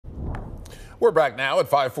We're back now at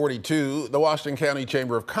 542. The Washington County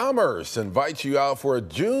Chamber of Commerce invites you out for a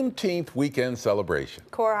Juneteenth weekend celebration.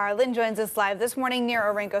 Kohr Harlan joins us live this morning near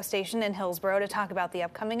Orenco Station in Hillsborough to talk about the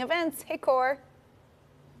upcoming events. Hey, Kohr.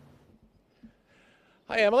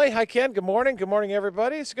 Hi, Emily. Hi, Ken. Good morning. Good morning,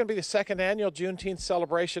 everybody. It's going to be the second annual Juneteenth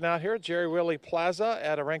celebration out here at Jerry Willey Plaza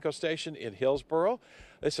at Orenco Station in Hillsborough.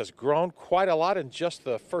 This has grown quite a lot in just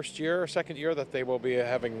the first year or second year that they will be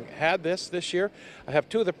having had this year. I have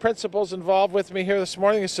two of the principals involved with me here this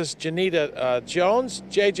morning. This is Janita Jones,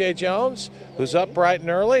 JJ Jones, who's up bright and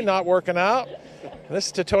early, not working out. And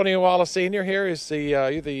this is Tony Wallace Sr. here. He's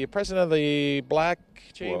the president of the Black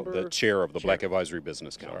Chamber? Well, the chair of the Black Advisory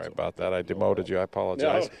Business Council. Sorry about that. I demoted you. I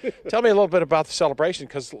apologize. No. Tell me a little bit about the celebration,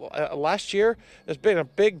 because last year there's been a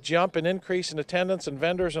big jump and increase in attendance and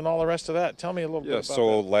vendors and all the rest of that. Tell me a little bit about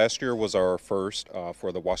so that. Last year was our first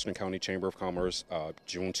for the Washington County Chamber of Commerce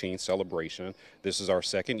Juneteenth celebration. This is our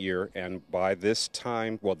second year, and by this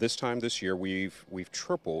time this year, we've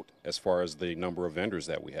tripled as far as the number of vendors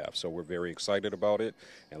that we have. So we're very excited about it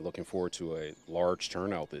and looking forward to a large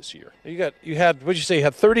turnout this year. You had what'd you say? You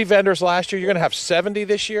had 30 vendors last year. You're going to have 70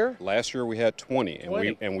 this year? Last year we had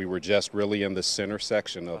 20, and we were just really in the center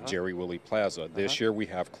section of Jerry Willey Plaza. This year we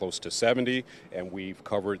have close to 70, and we've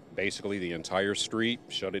covered basically the entire street,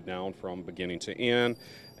 shut it down from beginning to end.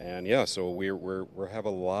 And yeah, so we had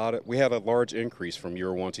a large increase from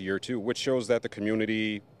year one to year two, which shows that the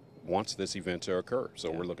community wants this event to occur. So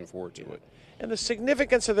we're looking forward to it. And the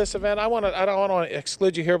significance of this event, I don't want to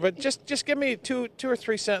exclude you here, but just give me two or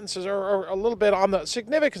three sentences or a little bit on the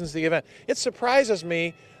significance of the event. It surprises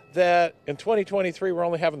me that in 2023 we're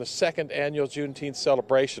only having the second annual Juneteenth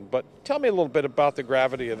celebration, but tell me a little bit about the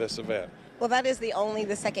gravity of this event. Well, that is only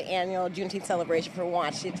the second annual Juneteenth celebration for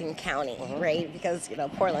Washington County, right? Because,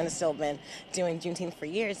 Portland has still been doing Juneteenth for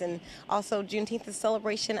years. And also Juneteenth is a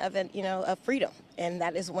celebration of, of freedom. And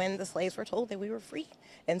that is when the slaves were told that we were free.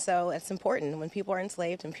 And so it's important when people are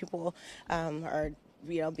enslaved and people are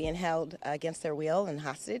being held against their will and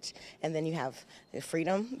hostage, and then you have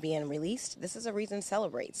freedom being released. This is a reason to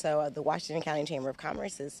celebrate. So the Washington County Chamber of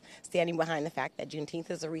Commerce is standing behind the fact that Juneteenth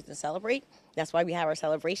is a reason to celebrate. That's why we have our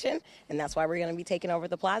celebration, and that's why we're going to be taking over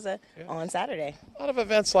the plaza on Saturday. A lot of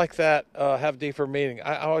events like that have deeper meaning.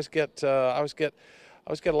 I always get a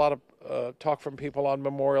lot of talk from people on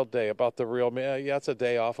Memorial Day about the real, it's a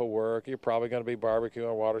day off of work. You're probably going to be barbecuing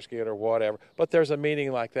or water skiing or whatever. But there's a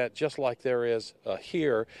meaning like that, just like there is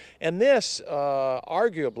here. And this,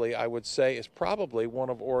 arguably, I would say, is probably one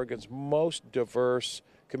of Oregon's most diverse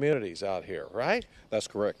communities out here, right? That's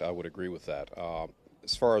correct. I would agree with that.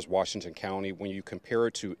 As far as Washington County, when you compare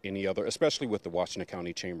it to any other, especially with the Washington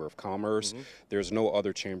County Chamber of Commerce, there's no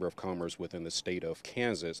other Chamber of Commerce within the state of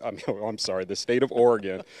Kansas. I'm sorry, the state of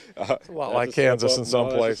Oregon. It's a lot like Kansas in some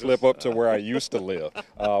places. Slip up to where I used to live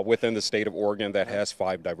within the state of Oregon that has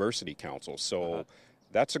 5 diversity councils. So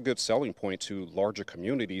that's a good selling point to larger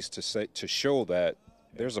communities to show that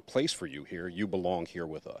there's a place for you here. You belong here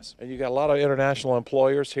with us. And you got a lot of international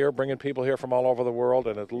employers here, bringing people here from all over the world,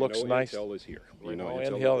 and it looks nice. Intel is here.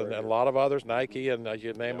 Intel and a lot of others, Nike, and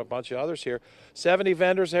you name a bunch of others here. 70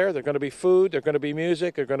 vendors there. They're going to be food. They're going to be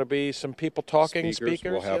music. They're going to be some people talking.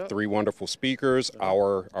 Speakers. We'll have 3 wonderful speakers.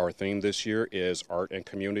 Our theme this year is art and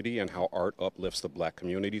community, and how art uplifts the Black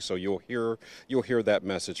community. So you'll hear that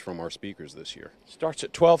message from our speakers this year. Starts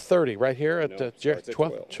at 12:30 right here at Starts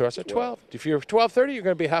at 12. If you're 12:30, you're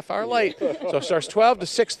going to be a half hour late. So it starts 12 to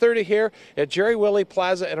 6:30 here at Jerry Willey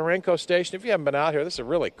Plaza at Orenco Station. If you haven't been out here, this is a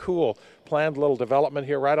really cool planned little development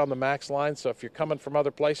here right on the Max line. So if you're coming from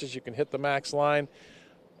other places, you can hit the Max line.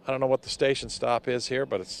 I don't know what the station stop is here,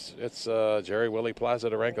 but it's Jerry Willey Plaza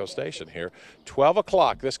at Orenco Station here. 12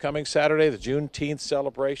 o'clock this coming Saturday, the Juneteenth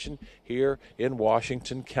celebration here in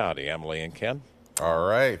Washington County. Emily and Ken. All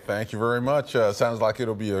right. Thank you very much. Sounds like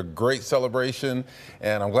it'll be a great celebration,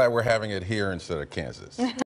 and I'm glad we're having it here instead of Kansas.